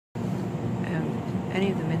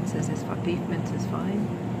Any of the minces is fine. Beef mince is fine,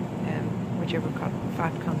 whichever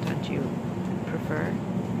fat content you prefer.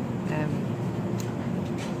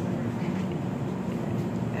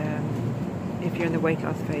 If you're in the weight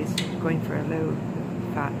loss phase, going for a low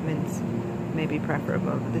fat mince may be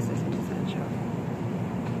preferable, but this isn't essential.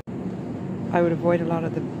 I would avoid a lot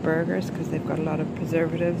of the burgers because they've got a lot of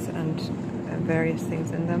preservatives and various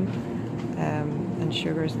things in them, and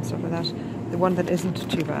sugars and stuff like that. The one that isn't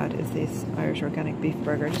too bad is this Irish organic beef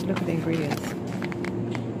burger. Just look at the ingredients.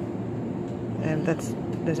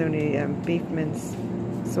 There's only beef mince,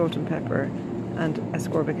 salt and pepper, and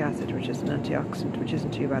ascorbic acid, which is an antioxidant, which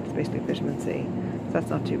isn't too bad. It's basically vitamin C, so that's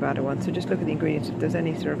not too bad a one. So just look at the ingredients. If there's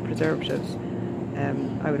any sort of preservatives,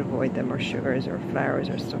 I would avoid them, or sugars or flours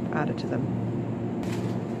or stuff added to them.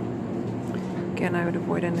 Again, I would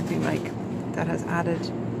avoid anything like that has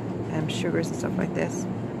added sugars and stuff like this.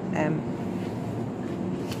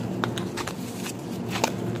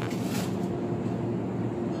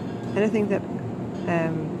 Anything that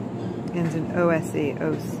ends in OSE,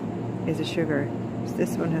 OS, is a sugar. So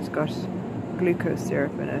this one has got glucose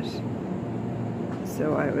syrup in it.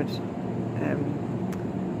 So I would,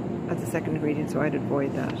 that's the second ingredient, so I'd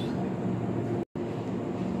avoid that.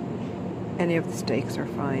 Any of the steaks are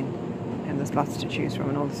fine, and there's lots to choose from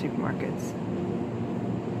in all the supermarkets.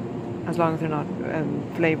 As long as they're not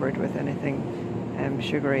flavoured with anything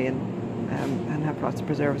sugary and have lots of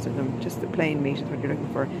preservatives in them. Just the plain meat is what you're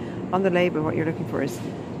looking for. On the label, what you're looking for is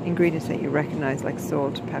ingredients that you recognise, like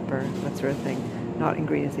salt, pepper, that sort of thing. Not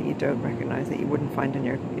ingredients that you don't recognise, that you wouldn't find in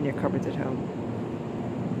your cupboards at home.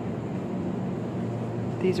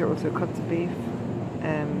 These are also cuts of beef.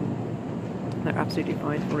 They're absolutely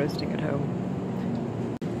fine for roasting at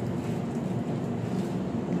home.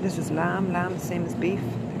 This is lamb. Lamb, same as beef.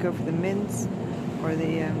 You go for the mince or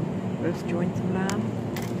the roast joints of lamb,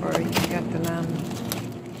 or you can get the lamb.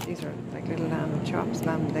 These are like little lamb chops,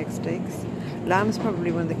 lamb leg steaks. Lamb is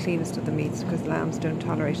probably one of the cleanest of the meats because lambs don't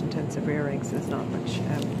tolerate intensive rearing, so there's not much.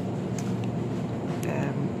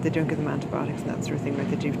 They don't give them antibiotics and that sort of thing like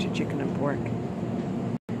they do to chicken and pork.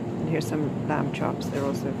 And here's some lamb chops. They're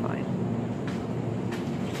also fine.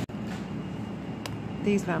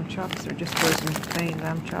 These lamb chops are just frozen plain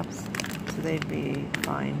lamb chops, so they'd be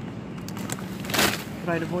fine.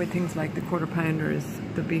 But I'd avoid things like the quarter pounders,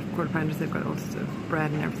 the beef quarter pounders. They've got all sorts of bread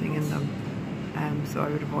and everything in them, so I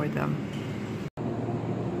would avoid them.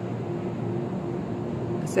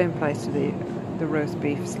 The same applies to the roast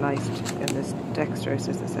beef sliced, and this dextrose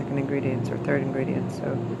is the second ingredient or third ingredient.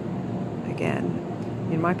 So again,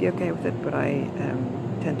 you might be okay with it, but I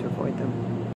tend to avoid them.